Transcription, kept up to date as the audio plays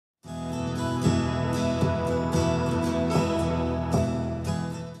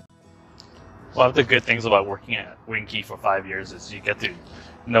One of the good things about working at Winky for 5 years is you get to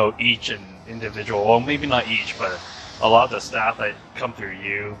know each individual. Well, maybe not each, but a lot of the staff that come through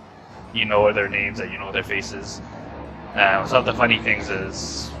you, you know their names and you know their faces. And some of the funny things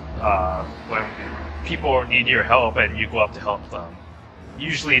is when people need your help and you go up to help them.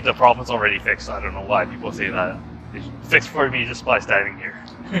 Usually the problem's already fixed. I don't know why people say that. It's fixed for me just by standing here.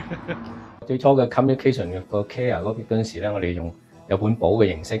 最初嘅 communication 嘅個 care 嗰陣時咧，我哋用有本簿嘅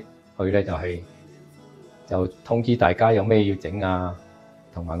形式去咧，就通知大家有咩要整啊，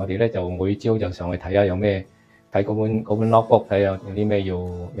同埋我哋咧就每朝就上去睇下有咩睇嗰本 logbook 睇下有啲咩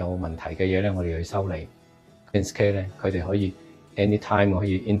有問題嘅嘢咧，我哋去修理。care 咧，佢哋可以 anytime 可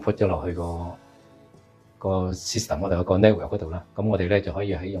以 input 咗落去個 system 嗰度有個 network 嗰度啦。咁我哋咧就可以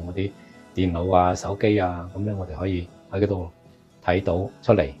用嗰啲電腦啊、手機啊，咁咧我哋可以喺嗰度睇到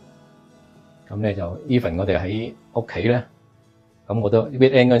出嚟。咁咧就 even 我哋喺屋企咧，咁我都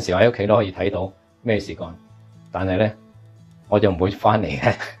weekend 嗰陣時喺屋企都可以睇到咩事幹，但係咧我就唔會翻嚟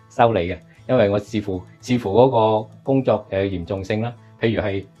嘅修理嘅，因為我視乎嗰個工作嘅嚴重性啦。譬如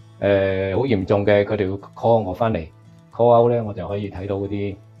係好嚴重嘅，佢哋會 call 我翻嚟 call out 咧，我就可以睇到嗰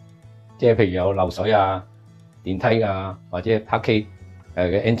啲，即係譬如有漏水啊、電梯啊，或者 parking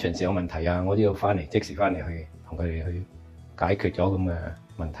嘅 entrance 有問題啊，我都要翻嚟即時翻嚟去同佢哋去解決咗咁嘅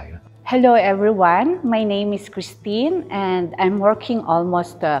問題啦。Hello everyone, my name is Christine and I'm working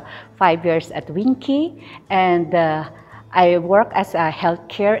almost 5 years at Winky, and I work as a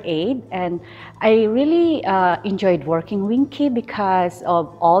healthcare aide, and I really enjoyed working Winky because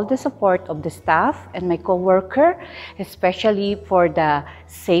of all the support of the staff and my co-worker, especially for the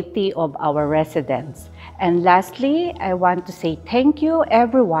safety of our residents. And lastly, I want to say thank you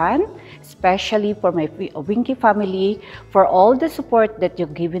everyone, especially for my Winky family, for all the support that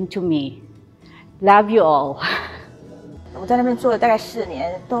you've given to me. Love you all. 我在那边做了大概4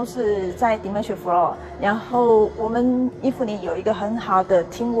年，都是在 dementia floor。然后我们伊芙琳有一个很好的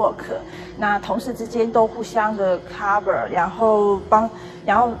teamwork， 那同事之间都互相的 cover， 然后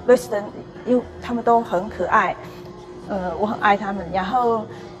resident， 因为他们都很可爱，我很爱他们。然后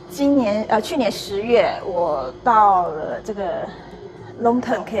去年10月我到了这个 long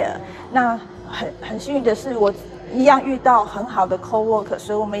term care， 那很幸运的是我一样遇到很好的 co-worker，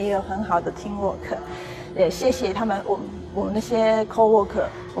 所以我们也有很好的 teamwork。也谢谢他们，我们那些 co-worker，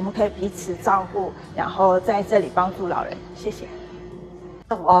 我们可以彼此照顾，然后在这里帮助老人。谢谢。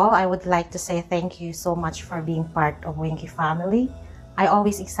First of all, I would like to say thank you so much for being part of Winky family. I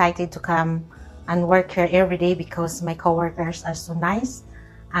always excited to come and work here every day because my coworkers are so nice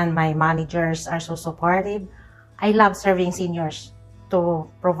and my managers are so supportive. I love serving seniors to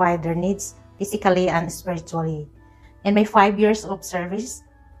provide their needs physically and spiritually. And my 5 years of service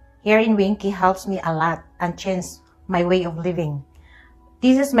here in Winky helps me a lot and changed my way of living.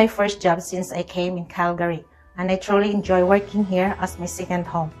 This is my first job since I came in Calgary, and I truly enjoy working here as my second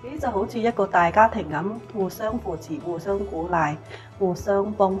home. 呢就好似一個大家庭咁，互相扶持、互相鼓勵、互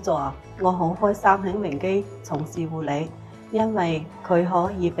相幫助。我好開心喺榮基從事護理，因為佢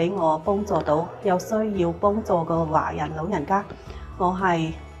可以俾我幫助到有需要幫助嘅華人老人家。我係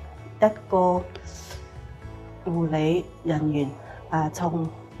一個護理人員，從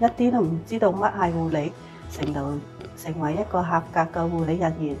一啲都唔知道乜係護理，成為一個合格嘅護理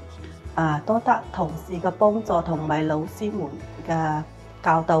人員，多得同事嘅幫助同埋老師們嘅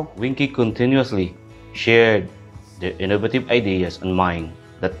教導。Winky continuously shared their innovative ideas and mind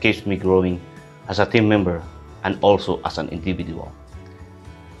that keeps me growing as a team member and also as an individual.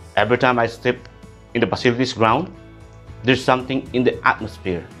 Every time I step in the facilities ground, there's something in the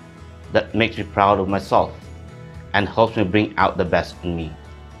atmosphere that makes me proud of myself and helps me bring out the best in me.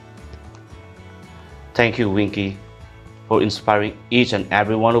 Thank you, Winky, for inspiring each and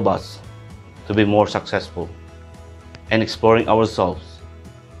every one of us to be more successful and exploring ourselves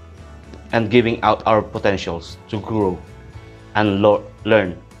and giving out our potentials to grow and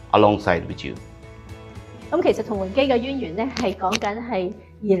learn alongside with you. 咁其實同榮基嘅淵源咧係講緊係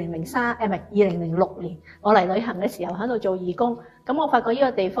2006年，我嚟旅行嘅時候喺度做義工，咁我發覺呢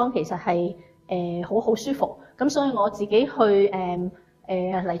個地方其實係好舒服，咁所以我自己去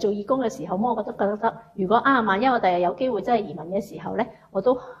嚟做義工嘅時候，我覺得如果萬一我第日有機會真係移民嘅時候咧，我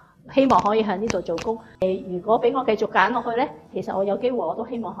都希望可以喺呢度做工。如果俾我繼續揀落去咧，其實我有機會我都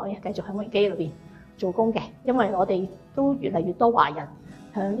希望可以繼續喺榮基裏邊做工嘅，因為我哋都越嚟越多華人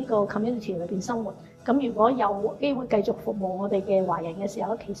喺呢個 community 裏邊生活。咁如果有機會繼續服務我哋嘅華人嘅時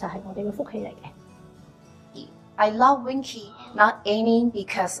候，其實係我哋嘅福氣嚟嘅。I love Winky not only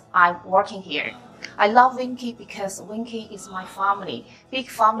because I'm working here. I love Winky because Winky is my family, big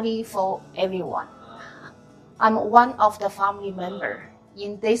family for everyone. I'm one of the family member.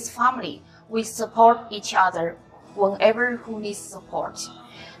 In this family, We support each other whenever who needs support.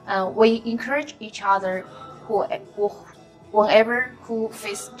 We encourage each other whenever who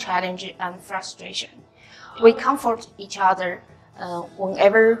face challenge and frustration. We comfort each other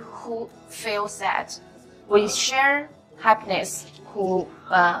whenever who feel sad. We share happiness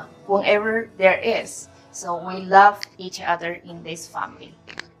whenever there is. So we love each other in this family.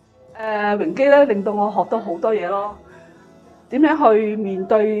 榮基咧令到我學到好多嘢咯，點樣去面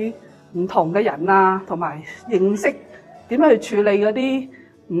對唔同嘅人啊，同埋認識點樣去處理嗰啲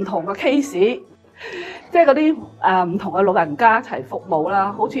唔同嘅 case， 即係嗰啲唔同嘅老人家一齊服務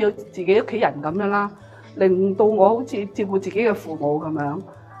啦，好似有自己屋企人咁樣啦，令到我好似照顧自己嘅父母咁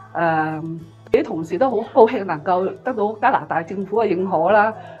樣。啲同事都好高興能夠得到加拿大政府嘅認可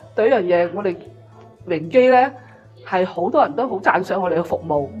啦。對一樣嘢，我哋榮基咧係好多人都好讚賞我哋嘅服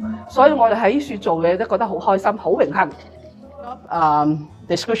務，所以我哋喺呢處做嘢都覺得好開心，好榮幸。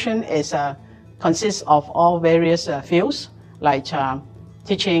Description is consists of all various fields like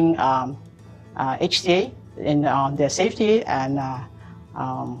teaching HCA in their safety and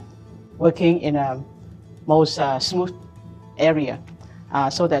working in a most smooth area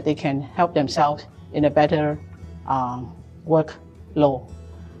so that they can help themselves in a better workload.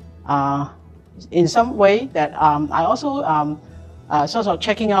 In some way that I also sort of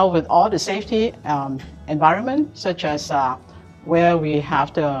checking out with all the safety environment, such as where we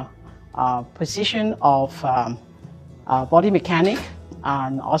have the position of body mechanic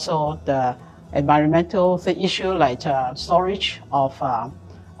and also the environmental issue like storage of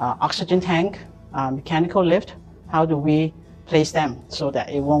oxygen tank, mechanical lift. How do we place them so that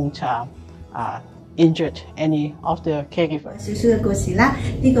it won't injured any of the caregiver. 少少嘅故事啦，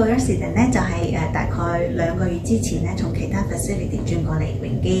呢個 resident 咧就係大概2個月之前咧，從其他 facility 轉過嚟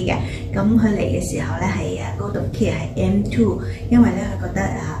榮基嘅。咁佢嚟嘅時候咧係高度 care 係 M2， 因為咧佢覺得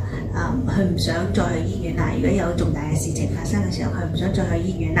佢唔想再去醫院啦。如果有重大嘅事情發生嘅時候，佢唔想再去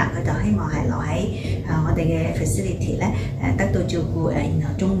醫院啦，佢就希望係留喺我哋嘅 facility 咧得到照顧然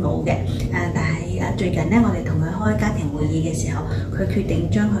後終老嘅。但係最近咧，我哋同佢開家庭會議嘅時候，佢決定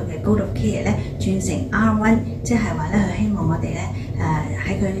將佢嘅高度 care 咧轉成 R1， 即係話咧佢希望我哋咧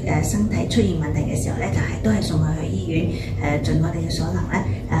喺佢身體出現問題嘅時候咧，就係都係送佢去醫院盡我哋嘅所能咧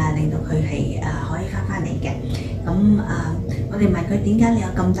令到佢係可以翻嚟嘅。咁我哋問佢點解你有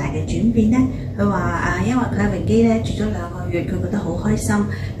咁大嘅轉變咧？佢話因為佢喺榮基咧住咗2個月，佢覺得好開心。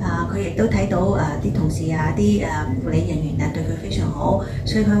佢亦都睇到啲同事啲護理人員對佢非常好，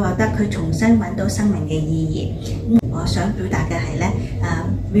所以佢覺得佢重新揾到生命嘅意義。我想表達嘅係咧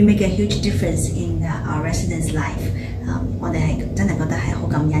，we make a huge difference in our residents' life。我哋係真係覺得係好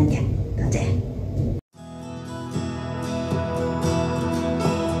感恩嘅，多謝。